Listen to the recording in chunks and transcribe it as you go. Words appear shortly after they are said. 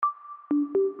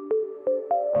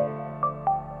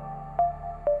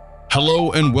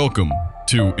Hello and welcome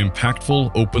to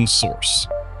Impactful Open Source,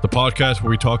 the podcast where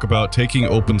we talk about taking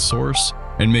open source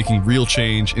and making real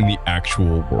change in the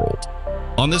actual world.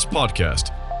 On this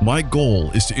podcast, my goal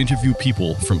is to interview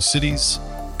people from cities,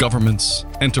 governments,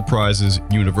 enterprises,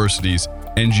 universities,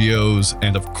 NGOs,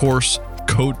 and of course,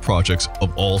 code projects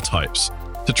of all types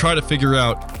to try to figure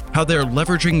out how they're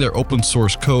leveraging their open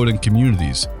source code and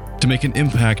communities to make an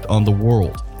impact on the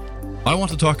world. I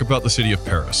want to talk about the city of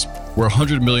Paris, where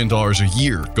 $100 million a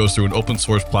year goes through an open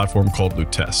source platform called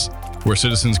Lutece, where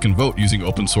citizens can vote using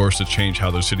open source to change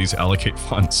how their cities allocate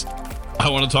funds. I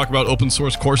want to talk about open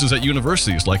source courses at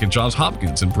universities like in Johns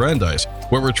Hopkins and Brandeis,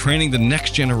 where we're training the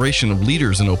next generation of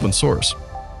leaders in open source.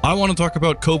 I want to talk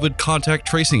about COVID contact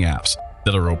tracing apps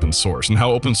that are open source and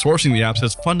how open sourcing the apps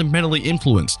has fundamentally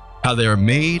influenced how they are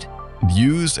made,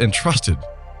 used, and trusted.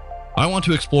 I want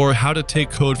to explore how to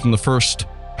take code from the first,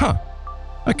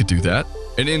 I could do that,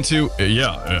 and into,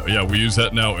 we use that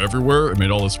now everywhere. It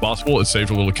made all this possible. It saved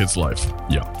a little kid's life.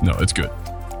 Yeah, no, it's good.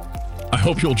 I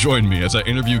hope you'll join me as I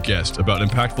interview guests about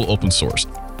impactful open source.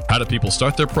 How do people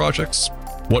start their projects?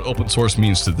 What open source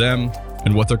means to them?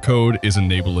 And what their code is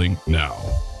enabling now.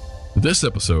 This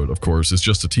episode, of course, is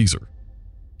just a teaser.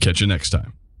 Catch you next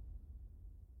time.